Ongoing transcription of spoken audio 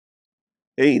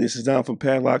Hey, this is Don from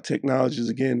Padlock Technologies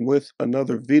again with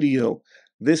another video.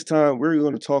 This time we're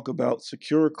going to talk about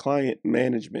secure client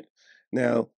management.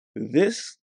 Now,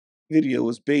 this video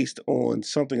is based on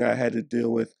something I had to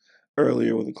deal with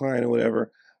earlier with a client or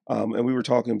whatever, and we were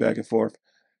talking back and forth.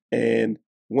 And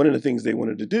one of the things they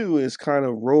wanted to do is kind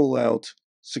of roll out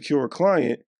secure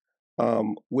client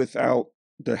without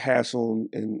the hassle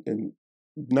and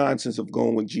nonsense of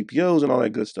going with GPOs and all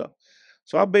that good stuff.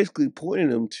 So I basically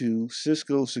pointed them to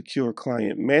Cisco Secure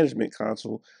Client Management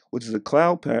Console, which is a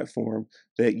cloud platform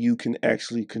that you can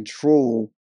actually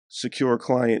control secure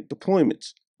client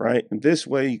deployments, right? And this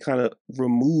way you kind of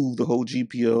remove the whole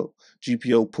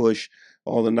GPO push,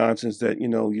 all the nonsense that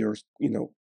your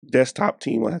desktop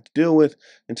team will have to deal with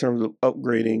in terms of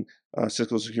upgrading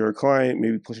Cisco Secure Client,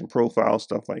 maybe pushing profiles,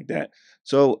 stuff like that.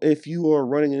 So if you are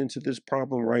running into this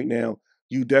problem right now,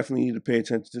 you definitely need to pay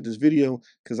attention to this video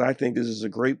because I think this is a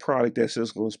great product that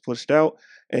Cisco has pushed out,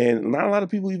 and not a lot of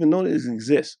people even know that it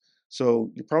exists.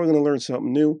 So you're probably going to learn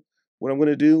something new. What I'm going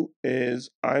to do is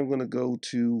I'm going to go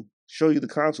to show you the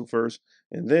console first,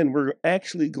 and then we're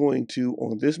actually going to,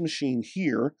 on this machine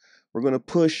here, we're going to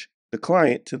push the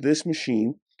client to this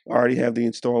machine. I already have the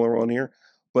installer on here,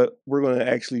 but we're going to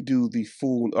actually do the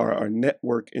full our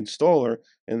network installer,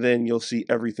 and then you'll see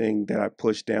everything that I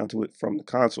pushed down to it from the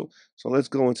console. So let's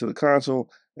go into the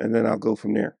console, and then I'll go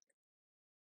from there.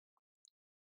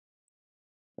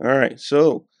 All right,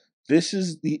 so this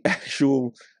is the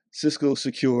actual Cisco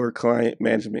Secure Client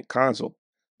Management Console.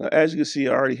 Now, as you can see,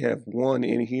 I already have one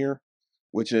in here,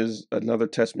 which is another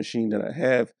test machine that I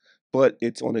have, but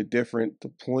it's on a different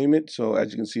deployment. So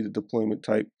as you can see, the deployment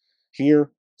type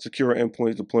here, Secure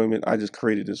Endpoint Deployment, I just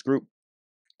created this group.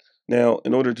 Now,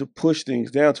 in order to push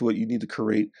things down to it, you need to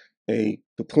create a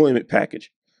deployment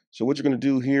package. So what you're going to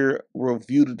do here, we'll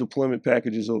view the deployment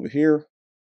packages over here.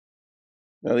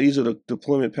 Now, these are the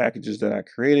deployment packages that I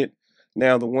created.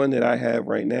 Now, the one that I have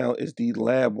right now is the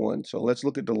lab one. So let's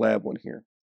look at the lab one here.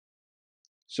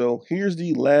 So here's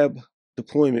the lab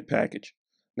deployment package.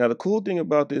 Now, the cool thing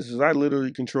about this is I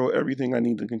literally control everything I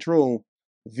need to control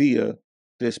via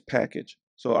this package.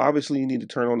 So obviously you need to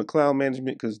turn on the cloud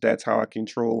management because that's how I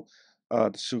control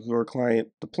the secure client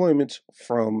deployments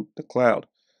from the cloud.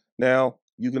 Now,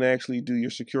 you can actually do your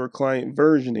secure client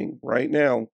versioning right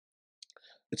now.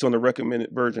 It's on the recommended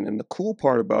version. And the cool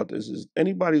part about this is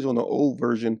anybody's on the old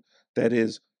version that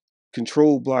is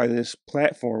controlled by this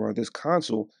platform or this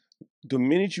console, the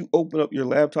minute you open up your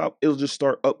laptop, it'll just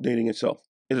start updating itself.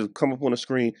 It'll come up on the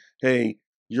screen, hey,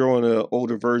 you're on an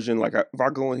older version. Like if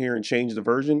I go in here and change the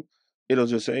version, it'll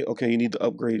just say, okay, you need to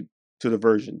upgrade to the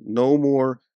version. No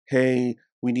more, hey,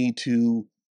 we need to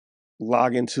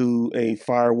log into a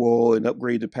firewall and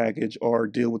upgrade the package or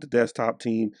deal with the desktop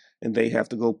team and they have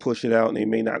to go push it out and they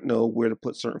may not know where to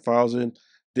put certain files in.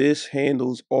 This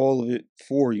handles all of it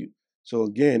for you. So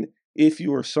again, if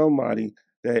you are somebody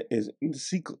that is in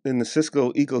the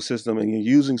Cisco ecosystem and you're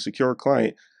using Secure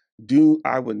Client,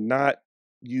 I would not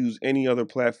use any other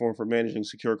platform for managing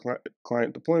secure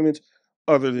client deployments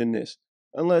other than this.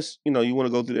 Unless, you want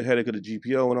to go through the headache of the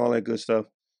GPO and all that good stuff,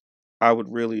 I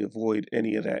would really avoid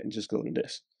any of that and just go to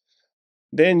this.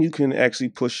 Then you can actually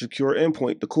push secure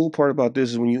endpoint. The cool part about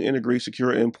this is when you integrate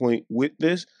secure endpoint with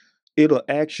this, it'll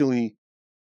actually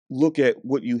look at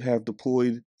what you have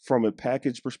deployed from a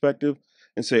package perspective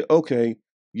and say, okay,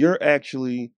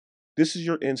 this is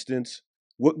your instance.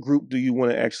 What group do you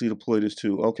want to actually deploy this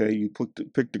to? Okay, you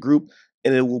pick the group,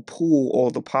 and it will pull all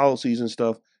the policies and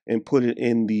stuff and put it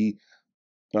in the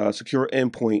secure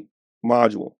endpoint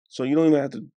module. So you don't even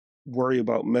have to worry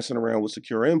about messing around with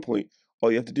secure endpoint.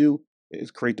 All you have to do is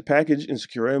create the package in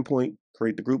secure endpoint,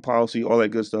 create the group policy, all that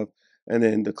good stuff, and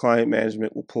then the client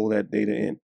management will pull that data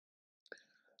in.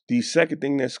 The second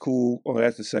thing that's cool, oh,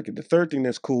 that's the second. The third thing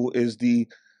that's cool is the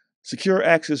secure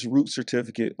access root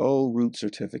certificate. Oh, root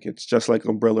certificates, just like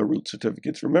umbrella root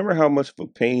certificates. Remember how much of a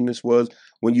pain this was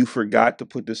when you forgot to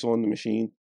put this on the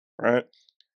machine, right?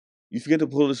 You forget to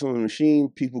pull this on the machine,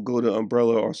 people go to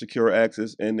Umbrella or Secure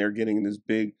Access and they're getting this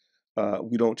big,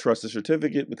 we don't trust the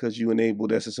certificate because you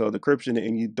enabled SSL decryption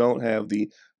and you don't have the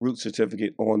root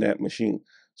certificate on that machine.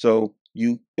 So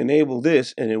you enable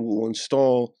this and it will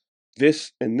install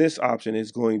this, and this option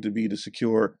is going to be the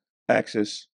Secure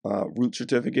Access root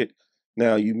certificate.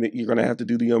 Now you're going to have to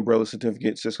do the Umbrella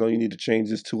certificate. Cisco, you need to change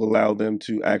this to allow them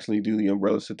to actually do the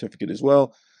Umbrella certificate as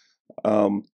well.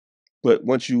 But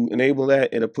once you enable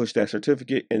that, it'll push that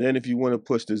certificate. And then if you want to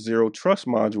push the zero trust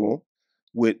module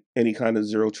with any kind of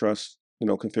zero trust,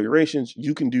 configurations,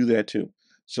 you can do that too.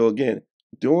 So again,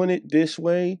 doing it this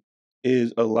way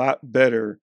is a lot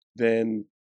better than,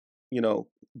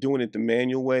 doing it the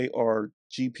manual way or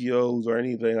GPOs or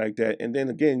anything like that. And then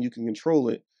again, you can control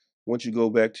it once you go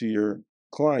back to your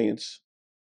clients.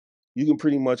 You can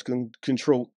pretty much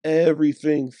control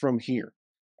everything from here.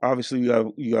 Obviously,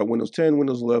 you got Windows 10,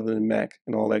 Windows 11, and Mac,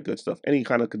 and all that good stuff. Any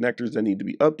kind of connectors that need to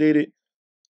be updated,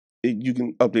 you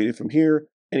can update it from here.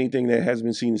 Anything that hasn't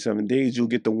been seen in 7 days, you'll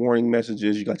get the warning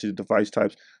messages. You got your device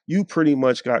types. You pretty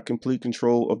much got complete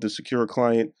control of the secure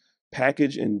client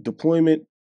package and deployment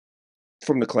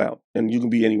from the cloud, and you can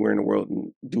be anywhere in the world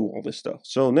and do all this stuff.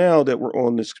 So now that we're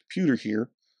on this computer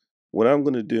here, what I'm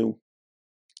going to do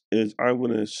is I'm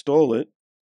going to install it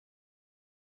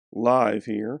live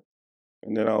here,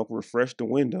 and then I'll refresh the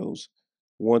windows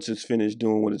once it's finished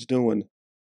doing what it's doing.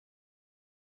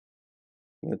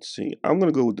 Let's see. I'm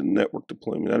going to go with the network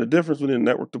deployment. Now, the difference between the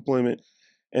network deployment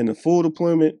and the full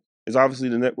deployment is obviously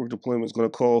the network deployment is going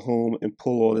to call home and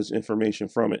pull all this information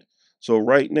from it. So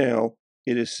right now,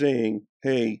 it is saying,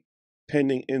 hey,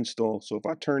 pending install. So if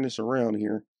I turn this around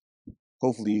here,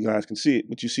 hopefully you guys can see it,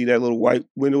 but you see that little white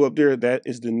window up there? That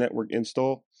is the network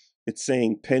install. It's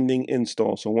saying pending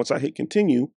install. So once I hit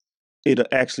continue, it'll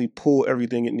actually pull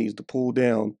everything it needs to pull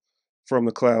down from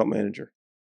the cloud manager.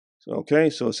 So, okay,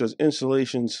 so it says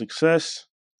installation success.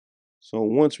 So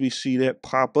once we see that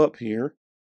pop up here,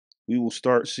 we will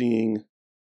start seeing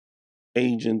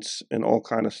agents and all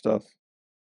kind of stuff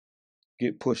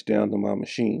get pushed down to my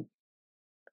machine.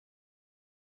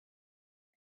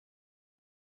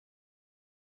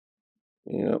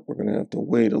 Yeah, we're going to have to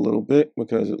wait a little bit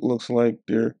because it looks like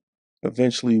there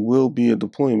eventually will be a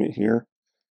deployment here.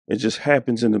 It just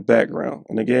happens in the background.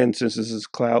 And again, since this is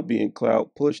cloud being cloud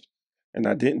pushed and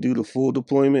I didn't do the full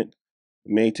deployment,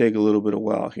 it may take a little bit of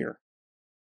while here.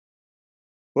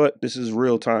 But this is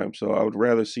real time, so I would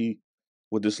rather see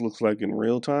what this looks like in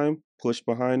real time, pushed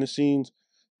behind the scenes,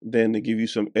 than to give you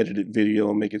some edited video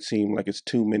and make it seem like it's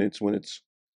 2 minutes when it's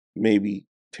maybe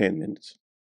 10 minutes.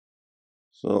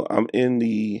 So I'm in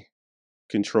the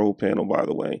control panel, by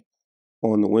the way,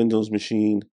 on the Windows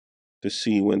machine to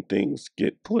see when things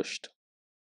get pushed.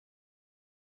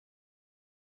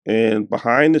 And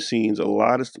behind the scenes, a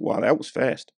lot of, wow, that was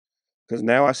fast. Because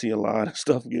now I see a lot of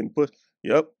stuff getting pushed.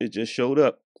 Yep, it just showed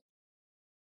up.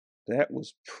 That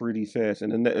was pretty fast.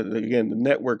 And again, the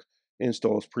network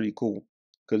install is pretty cool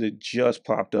because it just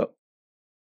popped up.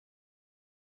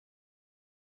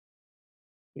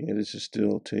 Yeah, this is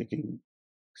still taking,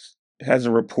 it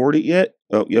hasn't reported yet.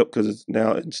 Oh, yep, because it's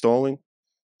now installing,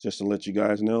 just to let you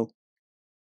guys know.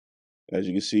 As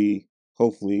you can see,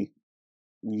 hopefully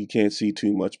you can't see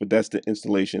too much, but that's the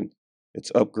installation.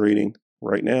 It's upgrading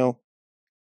right now.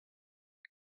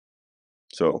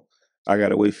 So I got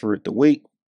to wait for it to wait.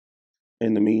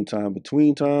 In the meantime,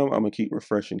 between time, I'm gonna keep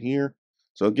refreshing here.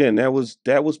 So again, that was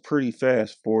pretty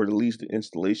fast for at least the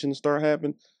installation to start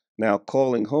happening. Now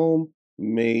calling home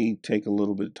may take a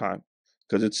little bit of time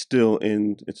because it's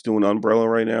doing umbrella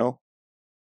right now.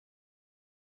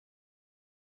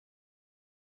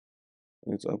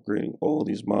 And it's upgrading all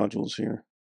these modules here.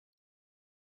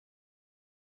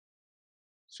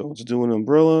 So it's doing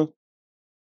umbrella,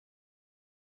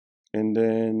 and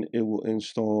then it will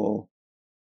install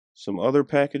some other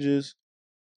packages.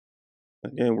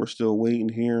 Again, we're still waiting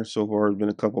here. So far, it's been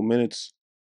a couple minutes.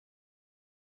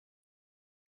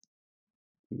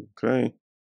 Okay.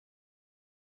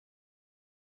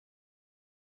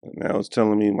 And now it's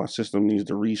telling me my system needs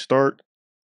to restart.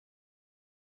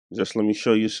 Just let me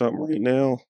show you something right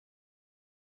now,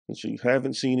 since you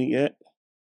haven't seen it yet.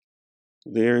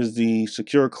 There's the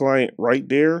secure client right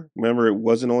there. Remember, it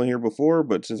wasn't on here before,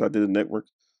 but since I did a network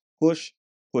pushed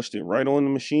it right on the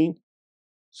machine.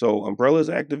 So umbrella is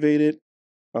activated.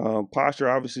 Posture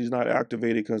obviously is not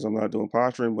activated because I'm not doing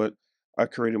posturing, but I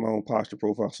created my own posture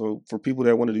profile. So for people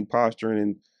that want to do posturing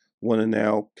and want to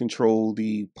now control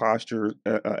the posture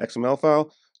XML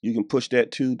file, you can push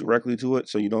that too directly to it.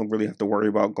 So you don't really have to worry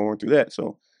about going through that.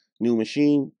 So new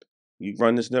machine, you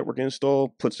run this network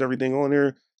install, puts everything on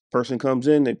there. Person comes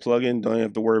in, they plug in, don't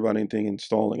have to worry about anything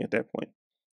installing at that point.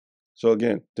 So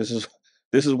again, this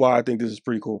is why I think this is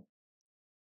pretty cool.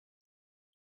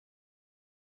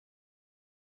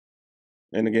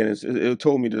 And again, it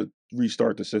told me to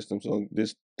restart the system, so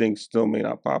this thing still may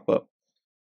not pop up.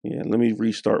 Yeah, let me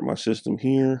restart my system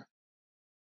here,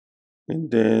 and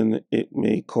then it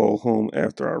may call home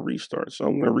after I restart. So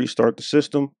I'm going to restart the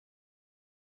system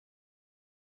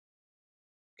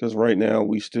because right now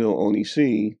we still only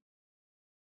see,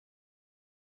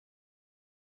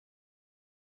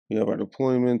 we have our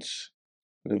deployments,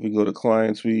 and if we go to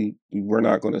clients, we're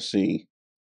not going to see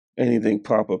anything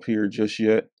pop up here just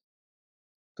yet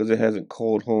because it hasn't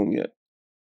called home yet.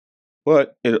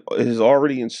 but it has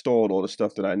already installed all the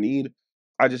stuff that I need.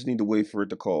 I just need to wait for it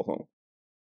to call home.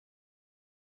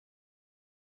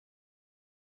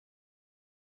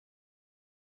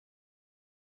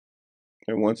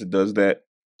 And once it does that,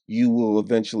 you will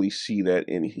eventually see that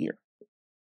in here.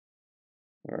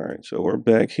 All right, so we're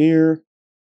back here.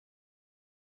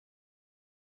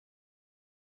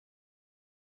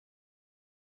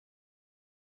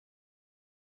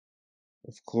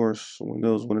 Of course,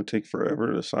 Windows want to take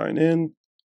forever to sign in.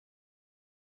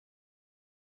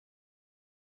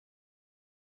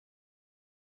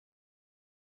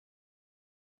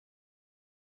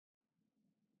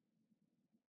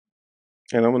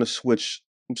 And I'm going to switch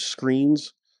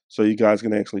screens so you guys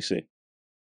can actually see.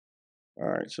 All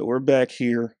right, so we're back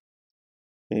here,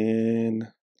 and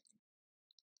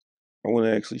I want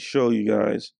to actually show you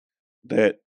guys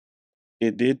that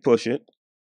it did push it.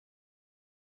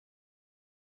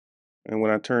 And when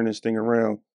I turn this thing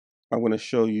around, I'm going to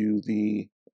show you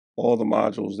all the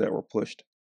modules that were pushed.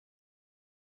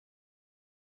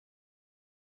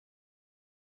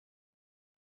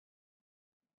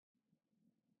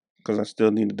 Because I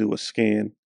still need to do a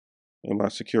scan in my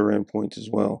secure endpoints as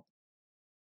well.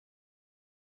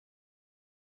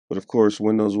 But of course,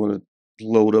 Windows want to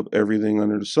load up everything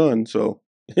under the sun, so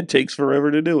it takes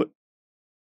forever to do it.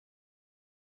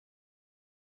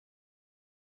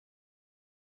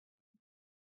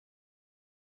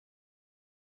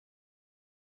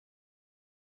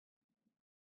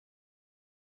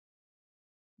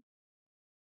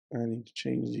 I need to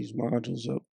change these modules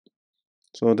up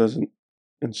so it doesn't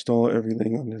install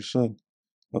everything under the sun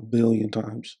a billion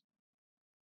times.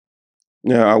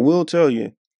 Now, I will tell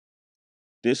you,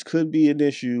 this could be an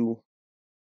issue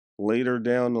later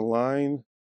down the line.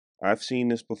 I've seen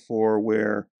this before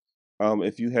where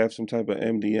if you have some type of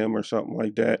MDM or something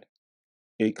like that,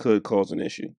 it could cause an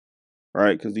issue,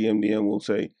 right? Because the MDM will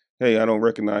say, hey, I don't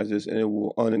recognize this, and it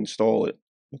will uninstall it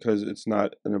because it's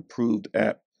not an approved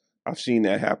app. I've seen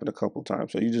that happen a couple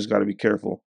times. So you just got to be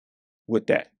careful with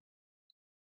that.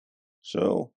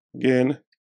 So again,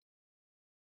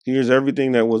 here's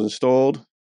everything that was installed.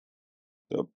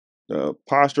 The, the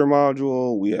posture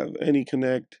module, we have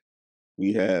Anyconnect,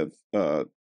 we have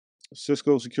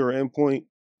Cisco Secure Endpoint,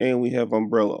 and we have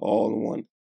Umbrella all in one.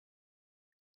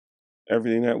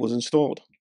 Everything that was installed.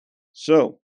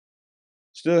 So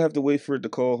still have to wait for it to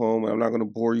call home. I'm not going to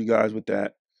bore you guys with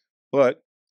that. But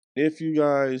if you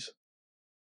guys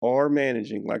are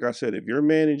managing, like I said, if you're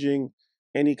managing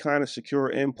any kind of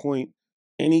secure endpoint,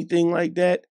 anything like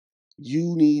that,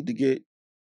 you need to get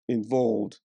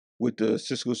involved with the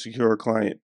Cisco Secure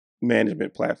Client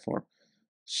management platform.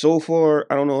 So far,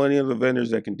 I don't know any other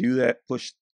vendors that can do that,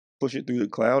 push it through the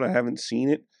cloud. I haven't seen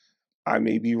it. I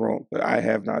may be wrong, but I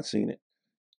have not seen it.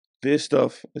 This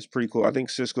stuff is pretty cool. I think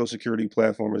Cisco Security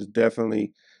Platform is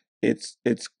definitely it's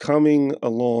coming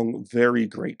along very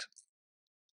great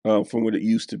from what it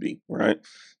used to be, right?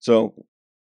 So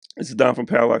this is Don from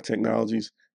Powerlock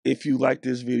Technologies. If you like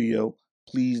this video,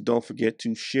 please don't forget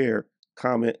to share,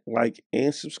 comment, like,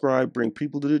 and subscribe. Bring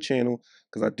people to the channel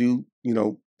because I do,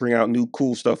 bring out new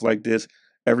cool stuff like this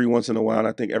every once in a while. And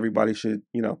I think everybody should,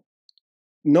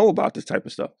 know about this type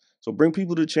of stuff. So bring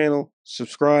people to the channel,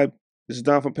 subscribe. This is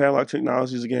Don from Padlock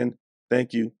Technologies again.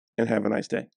 Thank you and have a nice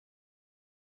day.